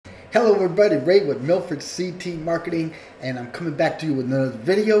Hello everybody, Ray with Milford CT Marketing, and I'm coming back to you with another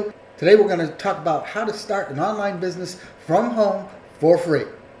video. Today we're going to talk about how to start an online business from home for free.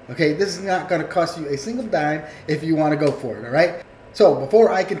 Okay, this is not going to cost you a single dime if you want to go for it, all right? So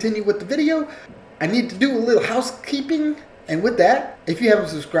before I continue with the video, I need to do a little housekeeping. And with that, if you haven't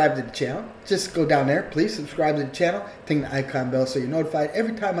subscribed to the channel, just go down there, please subscribe to the channel, ding the icon bell so you're notified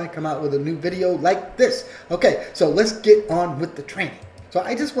every time I come out with a new video like this. Okay, so let's get on with the training. So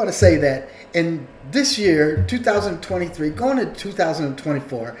I just want to say that in this year, 2023, going into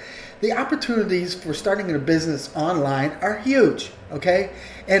 2024, the opportunities for starting a business online are huge, okay?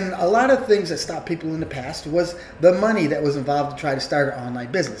 And a lot of things that stopped people in the past was the money that was involved to try to start an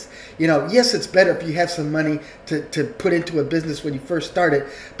online business. You know, yes, it's better if you have some money to put into a business when you first start it,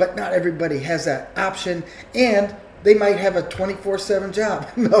 but not everybody has that option, and they might have a 24/7 job.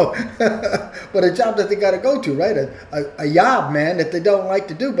 No, but a job that they got to go to, right? A job, man, that they don't like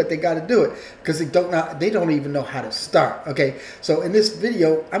to do, but they got to do it because they don't even know how to start. Okay, so in this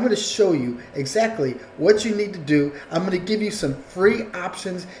video, I'm going to show you exactly what you need to do. I'm going to give you some free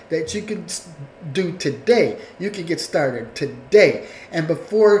options that you can do today. You can get started today, and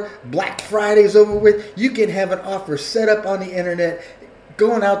before Black Friday is over with, you can have an offer set up on the internet,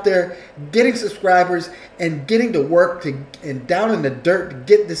 going out there, getting subscribers, and getting to work and down in the dirt to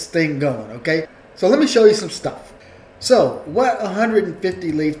get this thing going, okay? So let me show you some stuff. So what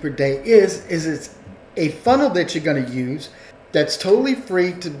 150 leads per day is it's a funnel that you're going to use that's totally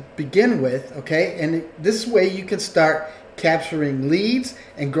free to begin with, okay? And this way you can start capturing leads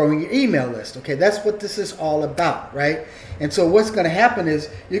and growing your email list, okay? That's what this is all about, right? And so what's going to happen is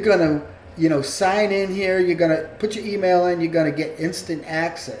you're going to sign in here, you're going to put your email in, you're going to get instant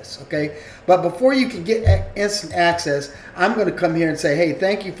access, okay? But before you can get instant access, I'm going to come here and say, hey,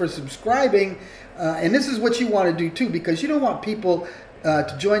 thank you for subscribing. And this is what you want to do too, because you don't want people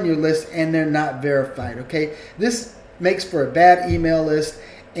to join your list and they're not verified, okay? This makes for a bad email list.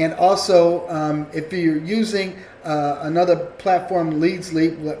 And also, if you're using another platform,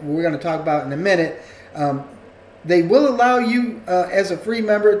 Leadsleep, we're going to talk about in a minute, they will allow you as a free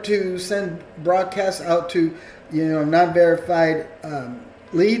member to send broadcasts out to non-verified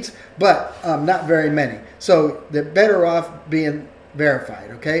leads, but not very many. So they're better off being verified,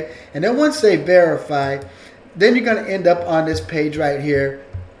 okay? And then once they verify, then you're going to end up on this page right here.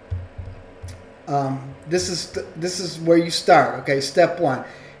 This is where you start, okay? Step 1,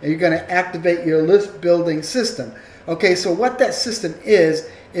 and you're going to activate your list building system. Okay, so what that system is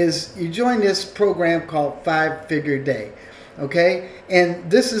you join this program called 5-Figure Day, okay? And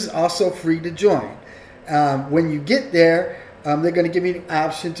this is also free to join. When you get there, they're going to give you the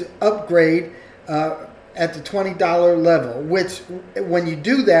option to upgrade at the $20 level, which when you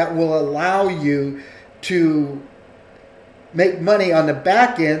do that will allow you to make money on the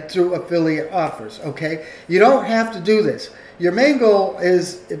back end through affiliate offers, okay? You don't have to do this. Your main goal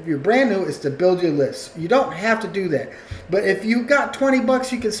is, if you're brand new, is to build your list. You don't have to do that. But if you got 20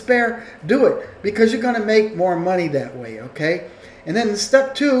 bucks you can spare, do it, because you're going to make more money that way, okay? And then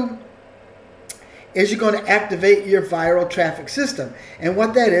step 2 is you're going to activate your viral traffic system. And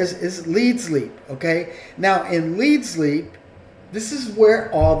what that is Leadsleep, okay? Now in Leadsleep, this is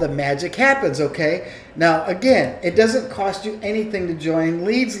where all the magic happens, okay? Now again, it doesn't cost you anything to join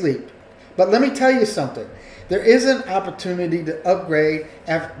Leadsleep. But let me tell you something. There is an opportunity to upgrade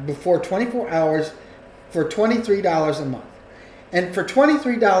before 24 hours for $23 a month. And for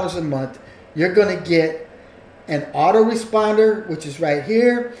 $23 a month, you're going to get an autoresponder, which is right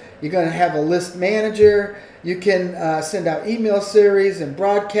here. You're going to have a list manager. You can send out email series and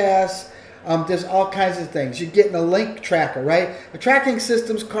broadcasts. There's all kinds of things. You're getting a link tracker, right? The tracking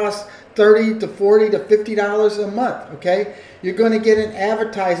systems cost $30 to $40 to $50 a month, okay? You're going to get an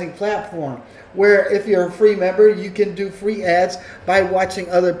advertising platform where if you're a free member, you can do free ads by watching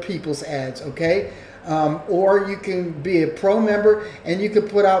other people's ads, okay? Or you can be a pro member and you can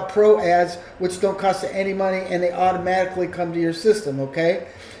put out pro ads which don't cost you any money and they automatically come to your system, okay?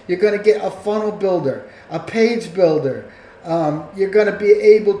 You're going to get a funnel builder, a page builder. You're going to be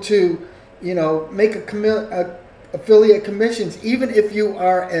able to, make affiliate commissions. Even if you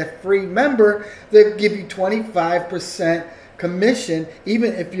are a free member, they'll give you 25% commission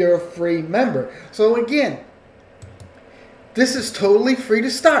even if you're a free member. So again, this is totally free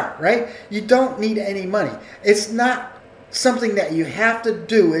to start, right? You don't need any money. It's not something that you have to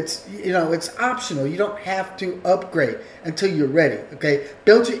do. It's it's optional. You don't have to upgrade until you're ready, okay?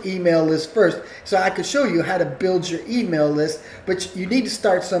 Build your email list first. So I could show you how to build your email list, but you need to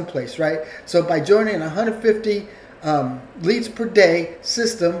start someplace, right? So by joining 150 leads per day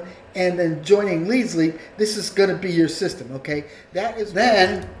system and then joining Leads Leap, this is going to be your system, okay? That is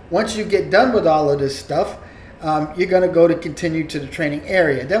then, once you get done with all of this stuff, you're going to go to continue to the training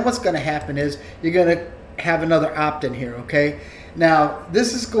area. Then what's going to happen is you're going to have another opt-in here, okay? Now,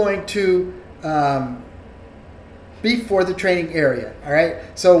 this is going to be for the training area, all right?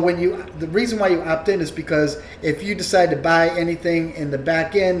 So the reason why you opt in is because if you decide to buy anything in the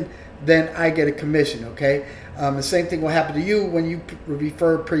back end, then I get a commission, okay? The same thing will happen to you when you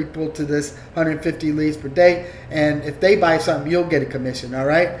refer people to this 150 leads per day, and if they buy something, you'll get a commission, all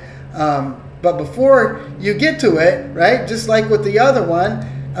right? But before you get to it, right, just like with the other one,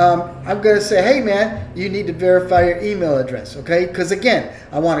 I'm going to say, hey man, you need to verify your email address, okay? Because again,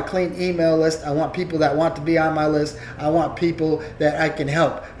 I want a clean email list. I want people that want to be on my list. I want people that I can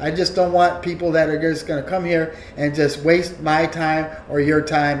help. I just don't want people that are just going to come here and just waste my time or your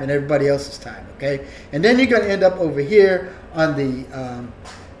time and everybody else's time, okay? And then you're going to end up over here on the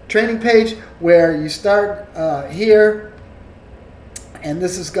training page where you start here, and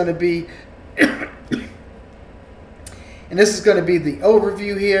this is going to be and this is going to be the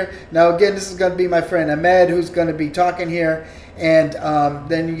overview here. Now again, this is going to be my friend Ahmed who's going to be talking here, and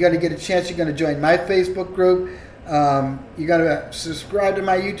then you're going to get a chance. You're going to join my Facebook group. You're going to subscribe to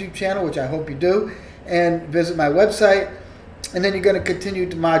my YouTube channel, which I hope you do, and visit my website. And then you're going to continue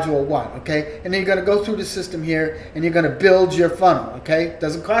to module 1, okay? And then you're going to go through the system here, and you're going to build your funnel, okay?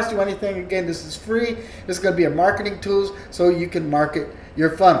 Doesn't cost you anything. Again, this is free. This is going to be a marketing tools so you can market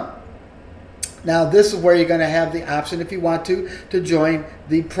your funnel. Now, this is where you're going to have the option, if you want to join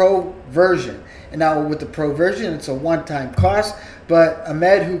the pro version. And now with the pro version, it's a one-time cost, but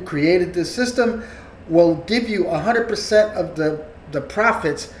Ahmed, who created this system, will give you 100% of the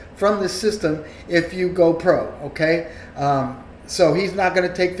profits from this system if you go pro, okay? So he's not going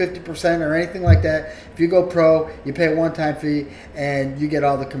to take 50% or anything like that. If you go pro, you pay a one-time fee and you get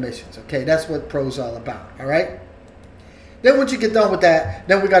all the commissions, okay? That's what pro's all about, all right? Then once you get done with that,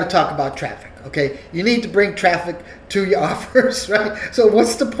 then we got to talk about traffic, okay? You need to bring traffic to your offers, right? So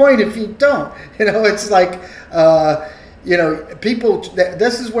what's the point if you don't? You know, it's like, you know, people,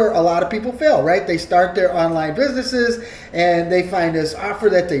 this is where a lot of people fail, right? They start their online businesses and they find this offer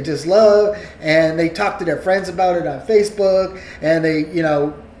that they just love, and they talk to their friends about it on Facebook, and they, you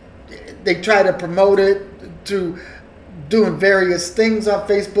know, they try to promote it through doing various things on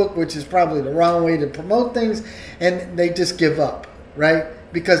Facebook, which is probably the wrong way to promote things, and they just give up, right?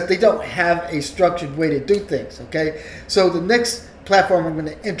 Because they don't have a structured way to do things, okay? So the next platform I'm going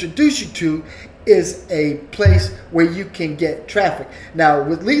to introduce you to is a place where you can get traffic. Now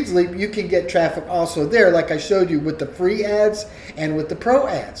with Leads Leap, you can get traffic also there, like I showed you with the free ads and with the pro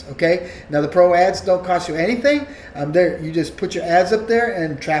ads, okay? Now the pro ads don't cost you anything. There, you just put your ads up there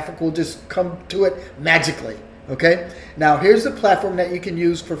and traffic will just come to it magically. Okay, now here's the platform that you can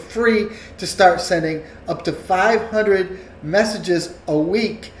use for free to start sending up to 500 messages a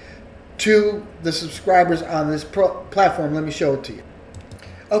week to the subscribers on this platform. Let me show it to you.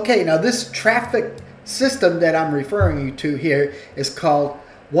 Okay, now this traffic system that I'm referring you to here is called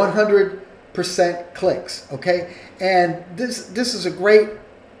 100% clicks, okay? And this is a great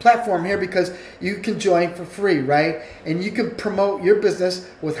platform here because you can join for free, right? And you can promote your business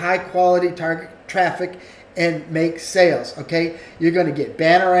with high quality target traffic and make sales, okay? You're going to get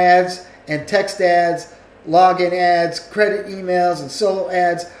banner ads and text ads, login ads, credit emails, and solo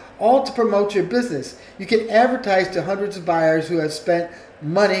ads, all to promote your business. You can advertise to hundreds of buyers who have spent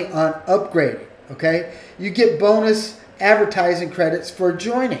money on upgrading, okay? You get bonus advertising credits for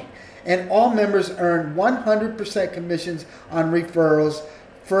joining, and all members earn 100% commissions on referrals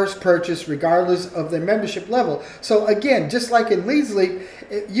first purchase regardless of their membership level. So again, just like in Leads Leap,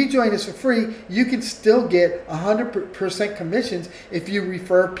 if you join us for free, you can still get 100% commissions if you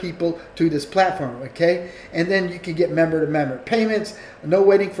refer people to this platform, okay? And then you can get member-to-member payments, no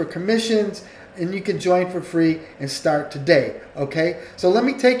waiting for commissions, and you can join for free and start today, okay? So let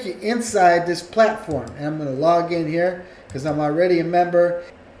me take you inside this platform, and I'm going to log in here because I'm already a member.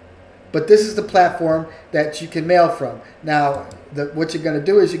 But this is the platform that you can mail from. Now, what you're going to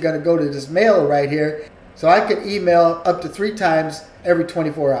do is you're going to go to this mail right here. So I can email up to 3 times every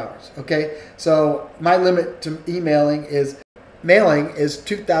 24 hours, okay? So my limit to mailing is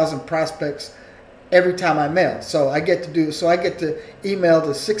 2,000 prospects every time I mail. So I get to email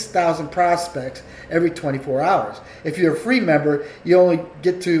to 6,000 prospects every 24 hours. If you're a free member, you only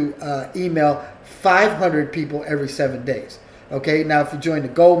get to email 500 people every 7 days. Okay, now if you join the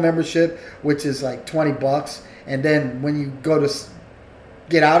gold membership, which is like 20 bucks, and then when you go to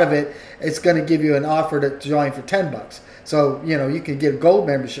get out of it, it's going to give you an offer to join for 10 bucks. So, you know, you can get a gold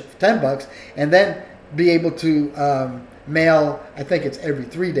membership for 10 bucks and then be able to mail, I think it's every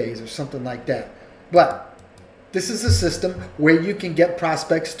 3 days or something like that. But this is a system where you can get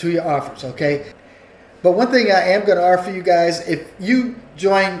prospects to your offers, okay? But one thing I am going to offer you guys, if you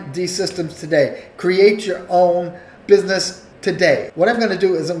join these systems today, create your own business today. What I'm going to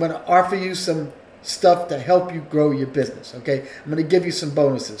do is I'm going to offer you some stuff to help you grow your business, okay? I'm going to give you some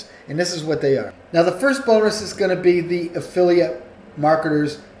bonuses, and this is what they are. Now, the first bonus is going to be the Affiliate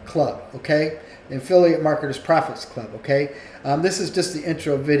Marketers Club, okay? The Affiliate Marketers Profits Club, okay? This is just the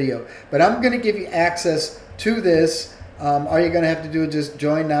intro video, but I'm going to give you access to this. All you're going to have to do is just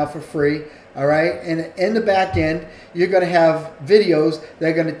join now for free, all right? And in the back end, you're going to have videos that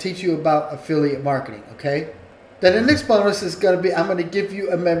are going to teach you about affiliate marketing, okay? Then the next bonus is going to be, I'm going to give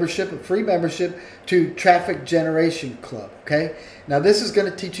you a membership, a free membership to Traffic Generation Club, okay? Now this is going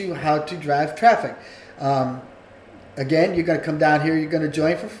to teach you how to drive traffic. Again, you're going to come down here, you're going to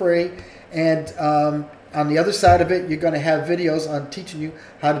join for free, and on the other side of it, you're going to have videos on teaching you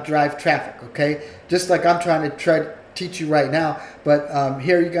how to drive traffic, okay? Just like I'm trying to teach you right now, but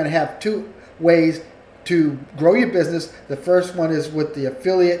here you're going to have 2 ways to grow your business. The first one is with the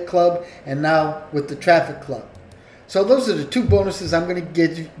Affiliate Club, and now with the Traffic Club. So those are the 2 bonuses I'm going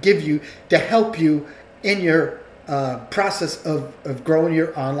to give you to help you in your process of growing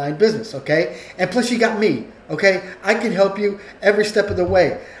your online business, okay? And plus you got me, okay? I can help you every step of the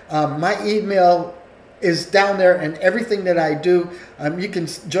way. My email is down there, and everything that I do, you can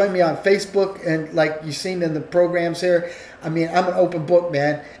join me on Facebook, and like you've seen in the programs here, I mean, I'm an open book,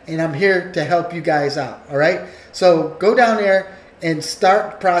 man, and I'm here to help you guys out, all right? So go down there and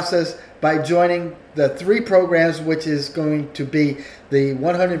start the process by joining the 3 programs, which is going to be the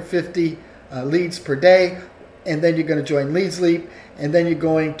 150 leads per day, and then you're going to join Leads Leap, and then you're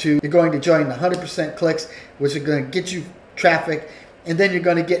going to join the 100% clicks, which are going to get you traffic, and then you're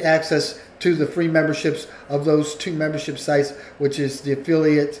going to get access to the free memberships of those 2 membership sites, which is the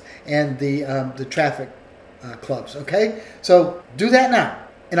affiliates and the traffic clubs. Okay, so do that now,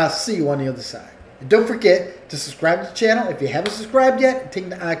 and I'll see you on the other side. And don't forget to subscribe to the channel if you haven't subscribed yet. Take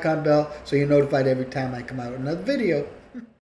the icon bell so you're notified every time I come out with another video.